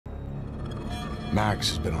Max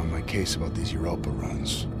has been on my case about these Europa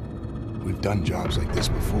runs. We've done jobs like this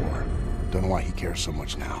before. Don't know why he cares so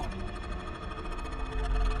much now.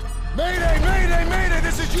 Mayday! Mayday! Mayday!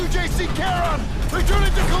 This is UJC Charon!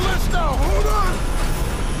 Returning to Callisto! Hold on!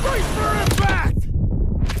 Brace for impact!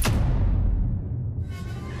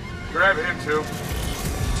 Grab him, too.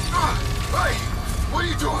 Hey! What are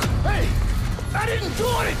you doing? Hey! I didn't do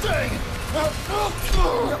anything!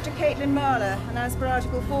 Dr. Caitlin Marler, and as per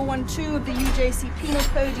Article 412 of the UJC Penal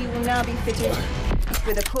Code, you will now be fitted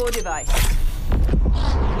with a core device.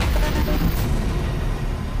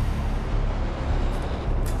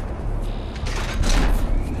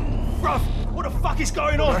 Ruff! What the fuck is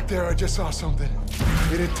going on? Back there, I just saw something.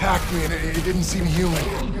 It attacked me and it didn't seem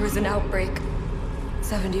human. There was an outbreak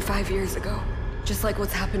 75 years ago. Just like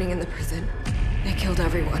what's happening in the prison. They killed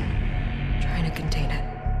everyone, trying to contain it.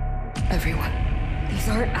 Everyone. These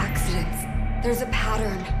aren't accidents. There's a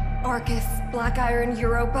pattern. Arcus, Black Iron,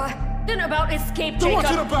 Europa. Then about escape, Jacob.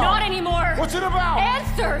 What's it about? Not anymore. What's it about?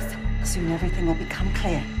 Answers! Soon everything will become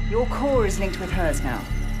clear. Your core is linked with hers now.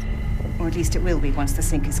 Or at least it will be once the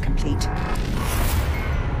sync is complete.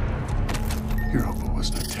 Europa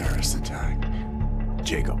wasn't a terrorist attack.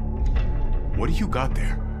 Jacob, what do you got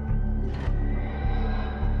there?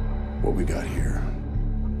 What we got here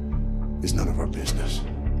is none of our business.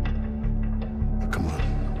 But come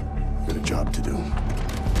on, got a job to do.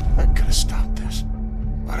 I could have stopped this,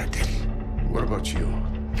 but I didn't. What about you?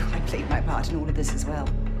 I played my part in all of this as well.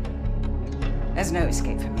 There's no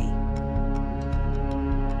escape for me.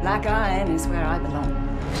 Black Iron is where I belong.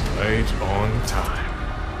 Right on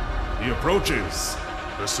time. He approaches.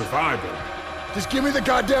 The survivor. Just give me the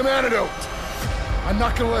goddamn antidote! I'm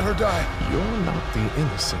not gonna let her die. You're not the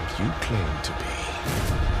innocent you claim to be.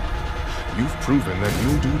 You've proven that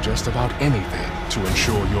you'll do just about anything to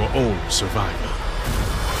ensure your own survival.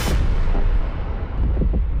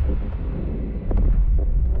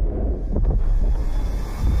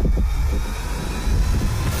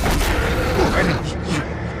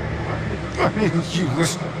 I need you.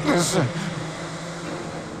 Listen.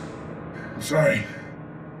 I'm sorry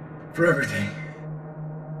for everything.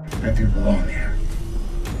 I do belong here.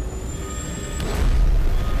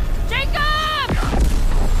 Jacob!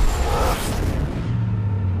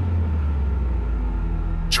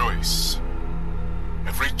 Choice.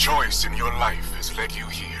 Every choice in your life has led you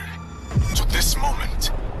here. To this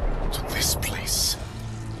moment. To this place.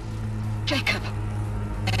 Jacob,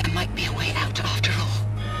 there might be a way out after all.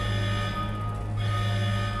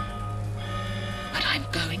 But I'm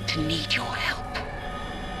going to need your help.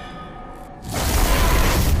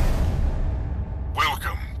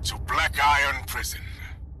 Welcome to Black Iron Prison.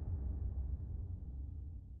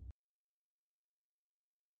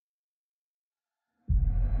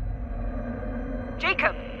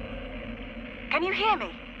 Jacob! Can you hear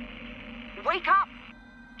me? Wake up!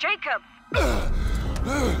 Jacob!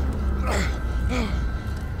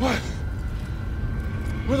 What?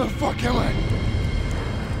 Where the fuck am I?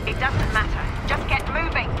 It doesn't matter. Just get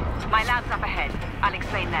moving. My lab's up ahead. I'll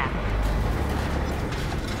explain there.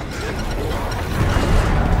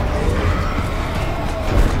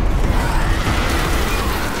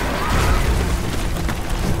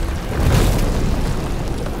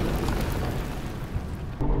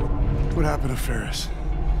 What happened to Ferris?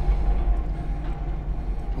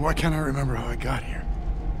 Why can't I remember how I got here?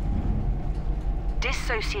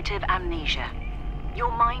 Dissociative amnesia.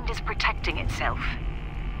 Your mind is protecting itself.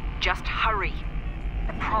 Just hurry.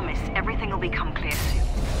 I promise everything will become clear soon.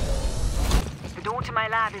 The door to my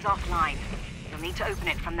lab is offline. You'll need to open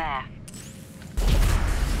it from there.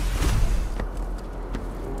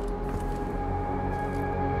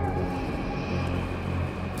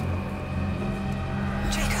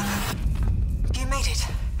 Jacob, you made it.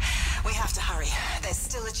 We have to hurry. There's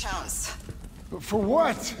still a chance. For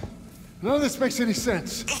what? None of this makes any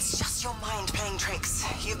sense. It's just your mind playing tricks.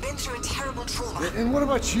 You've been through a terrible trauma. And what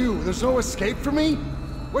about you? There's no escape for me?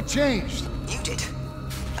 What changed? You did.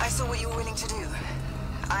 I saw what you were willing to do.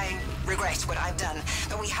 I regret what I've done,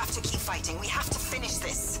 but we have to keep fighting. We have to finish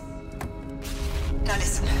this. Now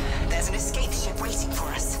listen, there's an escape ship waiting for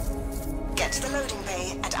us. Get to the loading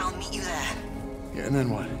bay, and I'll meet you there. Yeah, and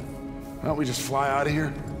then what? Why don't we just fly out of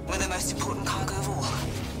here? With the most important cargo of all.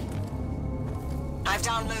 I've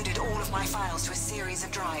downloaded all of my files to a series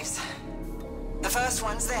of drives. The first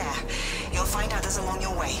one's there. You'll find others along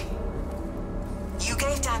your way. You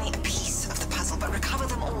gave Danny a piece of the puzzle, but recover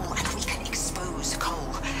them all and we can expose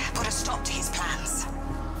Cole. Put a stop to his plans.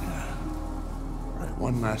 Right,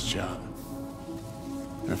 one last job.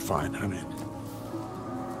 Yeah, fine, I'm in.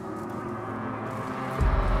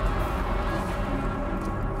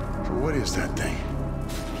 What is that thing?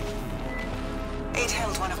 It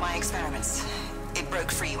held one of my experiments. It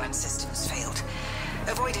broke free when systems failed.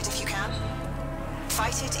 Avoid it if you can.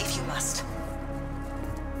 Fight it if you must.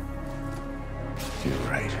 You're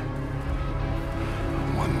right.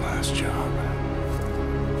 One last job.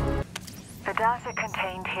 The data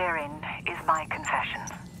contained herein is my confession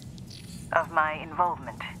of my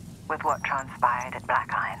involvement with what transpired at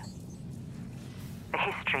Black Iron. The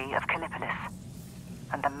history of Callisto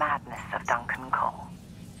and the madness of Duncan Cole.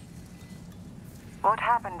 What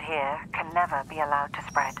happened here can never be allowed to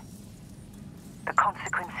spread. The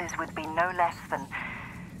consequences would be no less than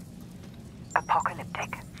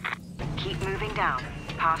apocalyptic. Keep moving down,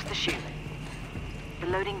 past the chute. The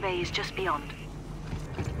loading bay is just beyond.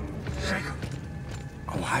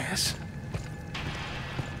 Elias?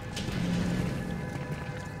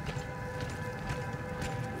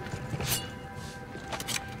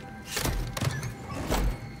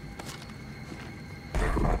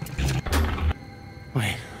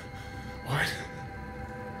 Wait, what?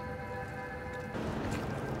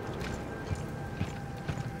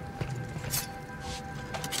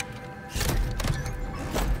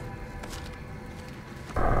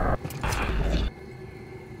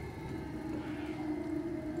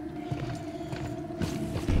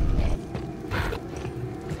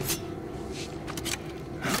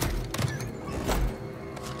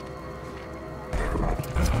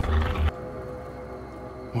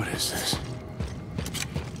 What is this?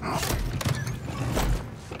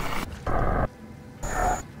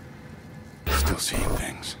 Still seeing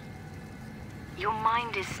things. Your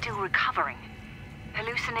mind is still recovering.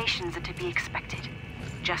 Hallucinations are to be expected.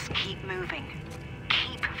 Just keep moving.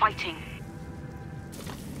 Keep fighting.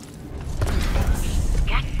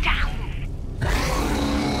 Get down!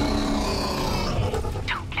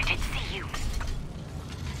 Don't let it see you.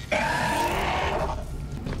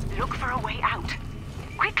 Look for a way out.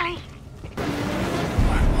 Quickly!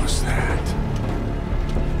 What was that?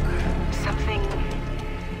 Something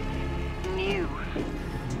new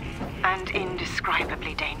and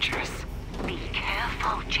indescribably dangerous. Be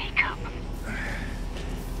careful, Jacob.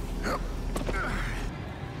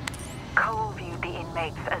 Cole viewed the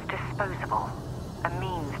inmates as disposable, a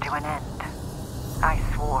means to an end. I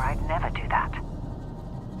swore I'd never do that.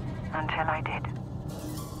 Until I did.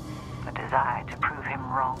 The desire to prove him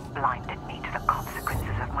wrong blinded me to the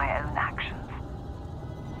consequences of my own actions.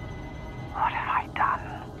 What have I done?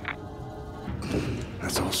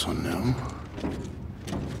 That's also new.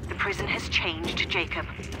 The prison has changed, Jacob.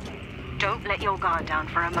 Don't let your guard down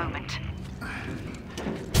for a moment.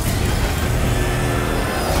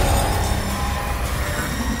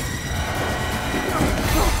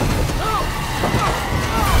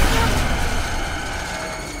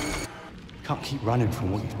 Can't keep running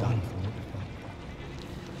from what you've done.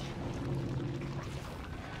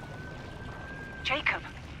 Jacob,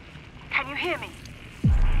 can you hear me?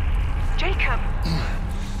 Jacob!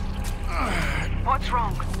 What's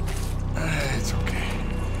wrong? It's okay.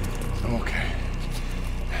 I'm okay.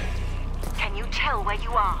 Can you tell where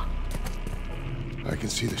you are? I can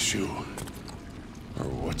see the shoe. Or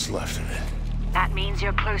what's left of it. That means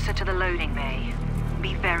you're closer to the loading bay.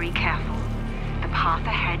 Be very careful. The path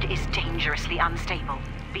ahead is dangerously unstable.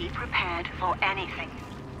 Be prepared for anything.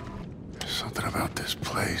 There's something about this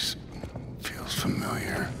place. Feels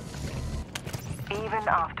familiar. Even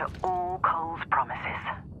after all Cole's promises,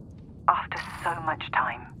 after so much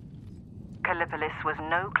time, Callipolis was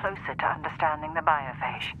no closer to understanding the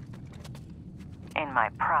biophage. In my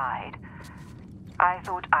pride, I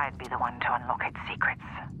thought I'd be the one to unlock its secrets.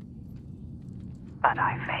 But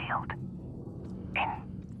I failed. In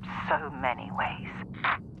so many ways.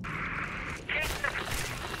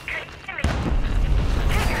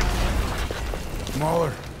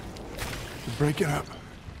 Mahler, you're breaking up.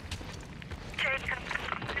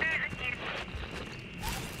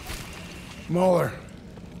 Mahler.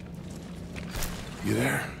 You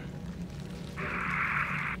there?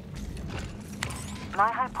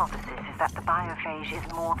 My hypothesis is that the biophage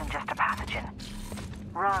is more than just a pathogen.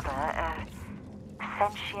 Rather, a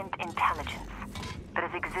sentient intelligence that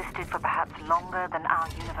has existed for perhaps longer than our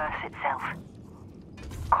universe itself.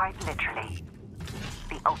 Quite literally,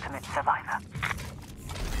 the ultimate survivor.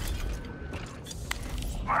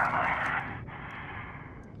 Where am I?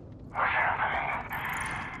 What's happening?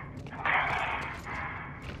 Danny,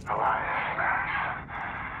 Elias, Max,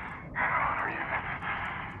 and all of you.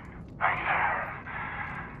 Are you there?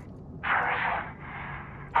 First,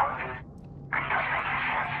 how did it doesn't make any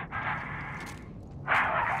sense. I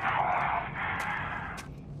feel like I'm falling.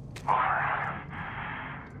 Over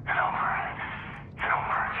and over and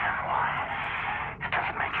over again. Why? It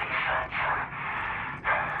doesn't make any sense.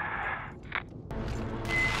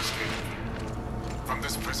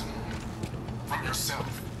 this prison, from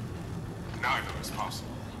yourself, neither is possible.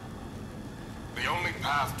 The only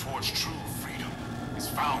path towards true freedom is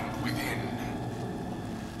found within.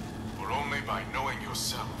 For only by knowing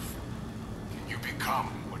yourself can you become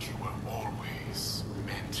what you were always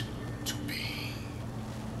meant to be.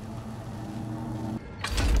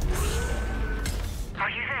 Are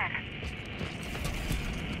you there?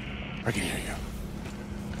 I can hear you.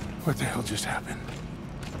 What the hell just happened?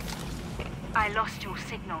 I lost your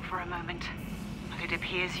signal for a moment, but it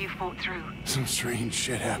appears you fought through. Some strange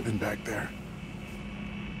shit happened back there.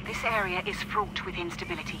 This area is fraught with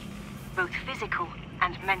instability, both physical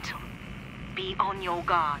and mental. Be on your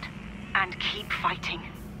guard, and keep fighting.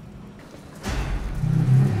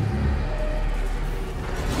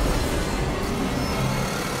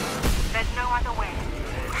 There's no other way.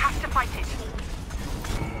 You have to fight it.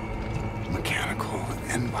 Mechanical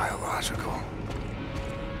and biological.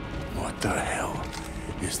 What the hell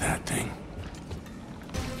is that thing?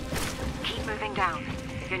 Keep moving down.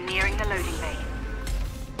 You're nearing the loading bay.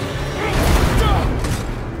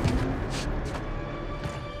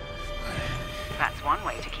 That's one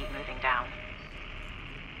way to keep moving down.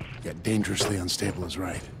 Yeah, dangerously unstable is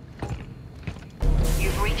right.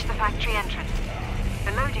 You've reached the factory entrance.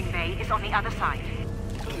 The loading bay is on the other side.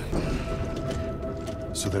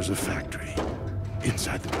 So there's a factory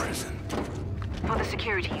inside the prison. For the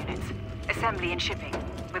security units, assembly and shipping,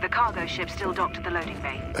 with the cargo ship still docked at the loading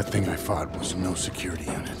bay. That thing I fought was no security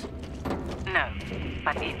unit. No,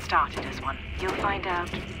 but it started as one. You'll find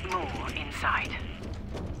out more inside.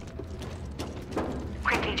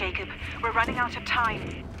 Quickly, Jacob. We're running out of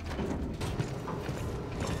time.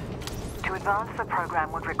 To advance the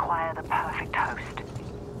program would require the perfect host.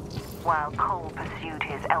 While Cole pursued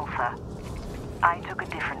his Elsa, I took a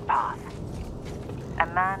different path. A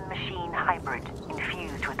man-machine hybrid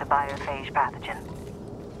infused with the biophage pathogen.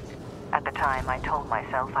 At the time, I told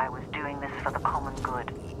myself I was doing this for the common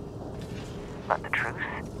good. But the truth?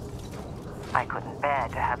 I couldn't bear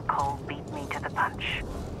to have Cole beat me to the punch.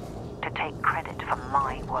 To take credit for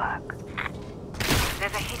my work.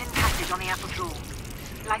 There's a hidden passage on the upper floor,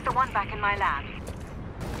 like the one back in my lab.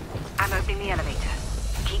 I'm opening the elevator.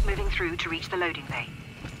 Keep moving through to reach the loading bay.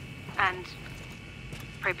 And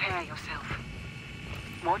prepare yourself.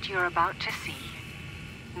 What you're about to see,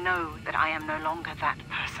 know that I am no longer that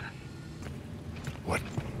person. What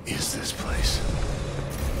is this place?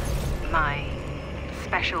 My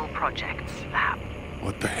special projects lab.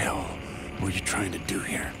 What the hell were you trying to do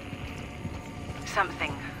here?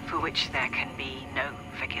 Something for which there can be no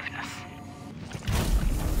forgiveness.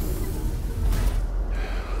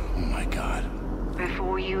 Oh my God.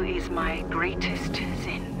 Before you is my greatest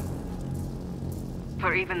sin.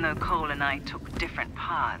 For even though Cole and I took different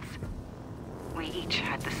paths, we each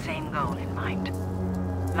had the same goal in mind.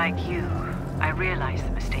 Like you, I realize the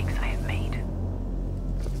mistakes I have made.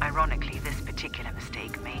 Ironically, this particular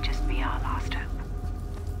mistake may just be our last hope.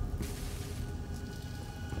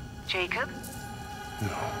 Jacob?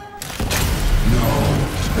 No.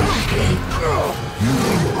 Escape. You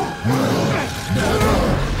will never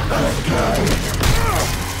escape.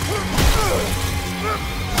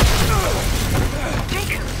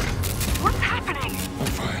 Jacob! What's happening? I'm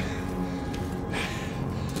fine.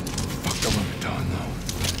 Fucked up on the dawn, though.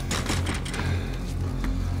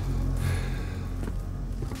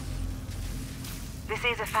 This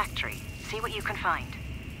is a factory. See what you can find.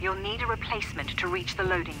 You'll need a replacement to reach the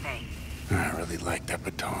loading bay. I really like that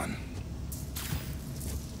baton.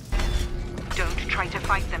 Don't try to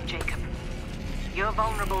fight them, Jacob. You're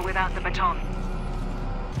vulnerable without the baton.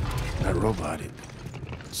 That robot, it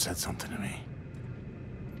said something to me.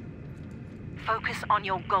 Focus on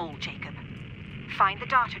your goal, Jacob. Find the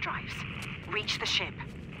data drives. Reach the ship.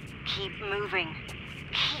 Keep moving.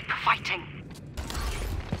 Keep fighting.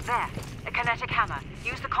 There, a kinetic hammer.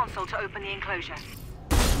 Use the console to open the enclosure.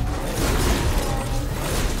 The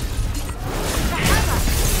hammer!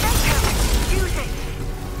 Jacob! Use it!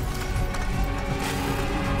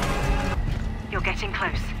 You're getting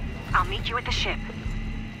close. I'll meet you at the ship.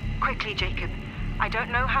 Quickly, Jacob. I don't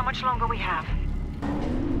know how much longer we have.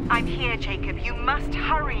 I'm here, Jacob. You must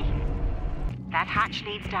hurry. That hatch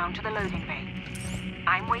leads down to the loading bay.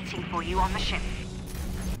 I'm waiting for you on the ship.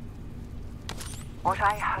 What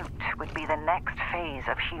I hoped would be the next phase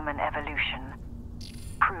of human evolution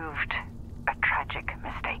proved a tragic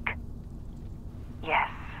mistake.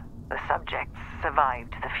 Yes, the subjects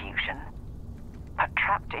survived the fusion. But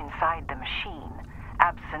trapped inside the machine,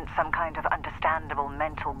 absent some kind of understandable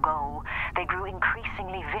mental goal, they grew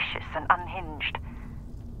increasingly vicious and unhinged.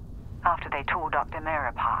 After they tore Dr. Mare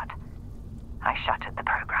apart, I shuttered the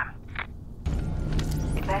program.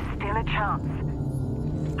 there's still a chance.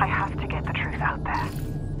 I have to get the truth out there,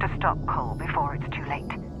 to stop Cole before it's too late.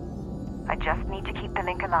 I just need to keep the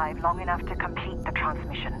link alive long enough to complete the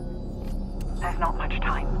transmission. There's not much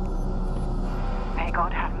time. May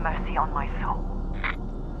God have mercy on my soul.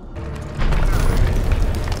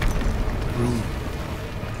 Room.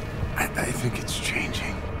 I think it's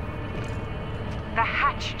changing. The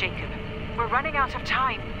hatch, Jacob. We're running out of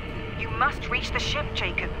time. You must reach the ship,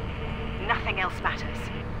 Jacob. Nothing else matters.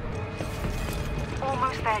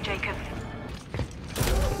 Almost there, Jacob.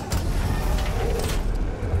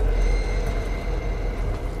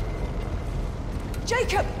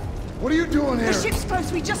 Jacob! What are you doing here? The ship's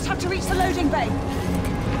close. We just have to reach the loading bay.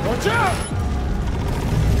 Watch out!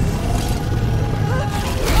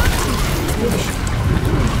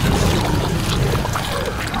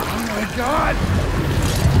 Oh my God!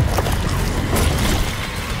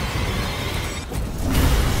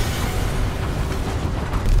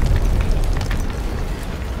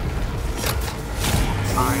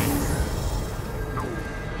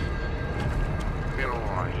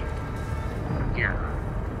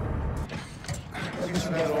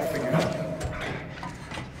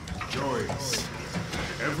 Choice.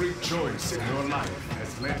 Every choice in your life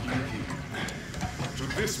has led you here. To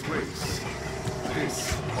this place.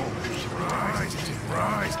 This home.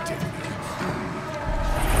 Rise,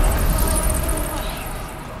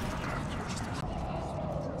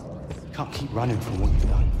 Can't keep running from what you've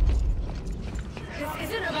done. This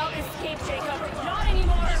isn't about escape, Jacob. Not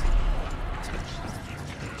anymore.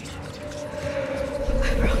 I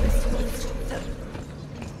promise.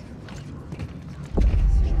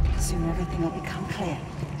 Soon everything will become clear.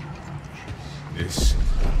 This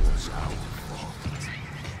was our fault.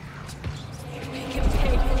 Make him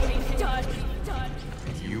pay for what he's done.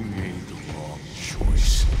 You made the wrong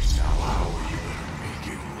choice. Now how are you gonna make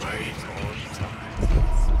it right on time?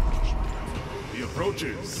 The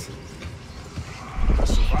approaches.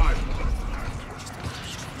 Survival.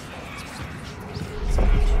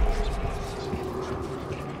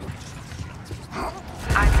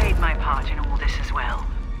 I played my part in all this as well.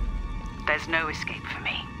 There's no escape for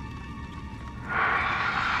me.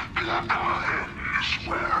 Black is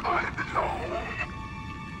where I belong.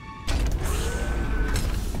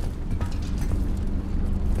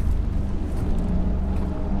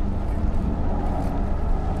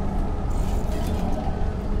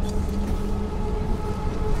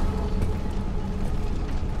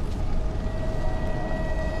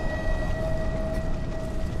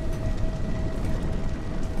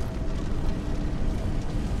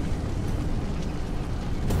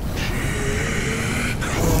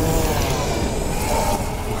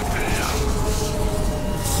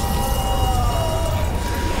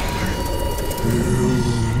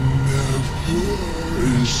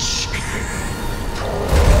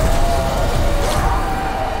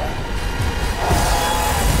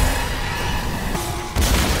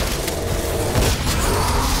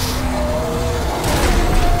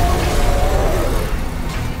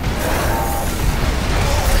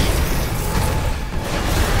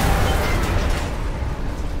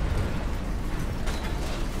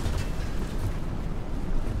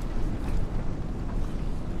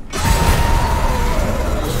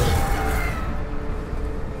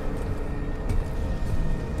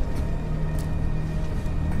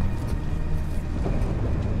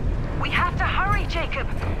 Jacob,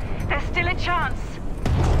 there's still a chance.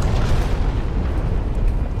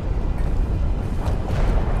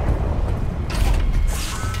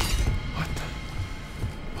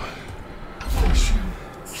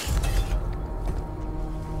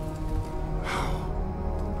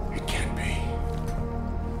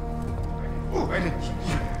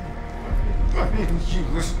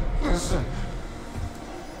 Listen.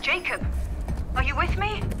 Jacob, are you with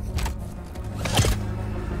me?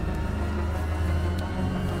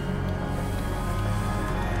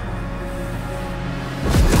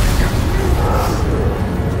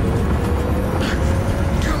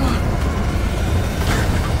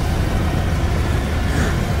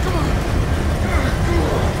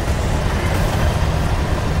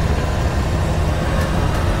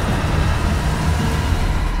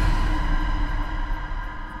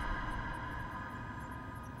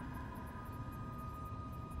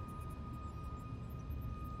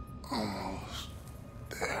 Almost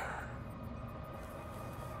there.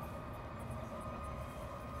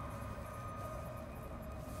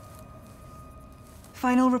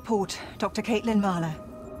 Final report, Dr. Caitlin Marler.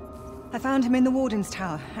 I found him in the Warden's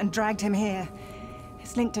Tower and dragged him here.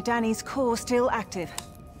 His link to Danny's core still active.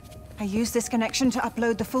 I used this connection to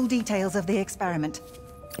upload the full details of the experiment.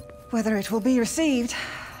 Whether it will be received,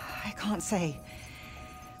 I can't say.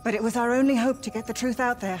 But it was our only hope to get the truth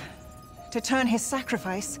out there. To turn his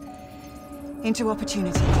sacrifice into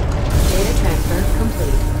opportunity. Data transfer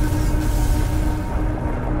complete.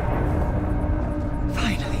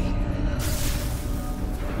 Finally.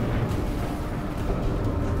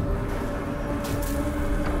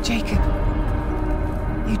 Jacob,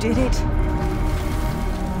 you did it.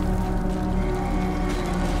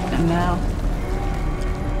 And now,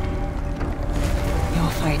 your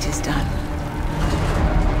fight is done.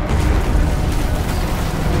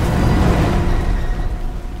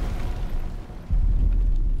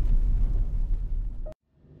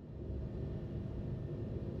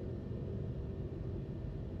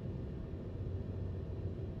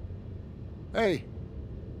 Hey.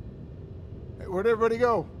 Hey, where'd everybody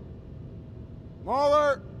go?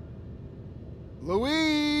 Mahler!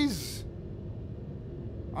 Louise!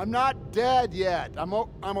 I'm not dead yet. I'm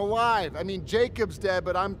alive. I mean, Jacob's dead,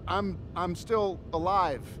 but I'm still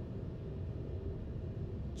alive.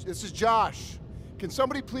 This is Josh. Can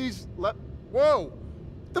somebody please let... Whoa!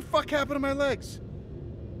 What the fuck happened to my legs?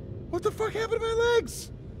 What the fuck happened to my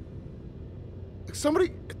legs?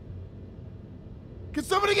 Somebody... Can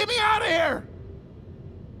somebody get me out of here?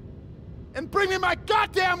 And bring me my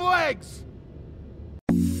goddamn legs!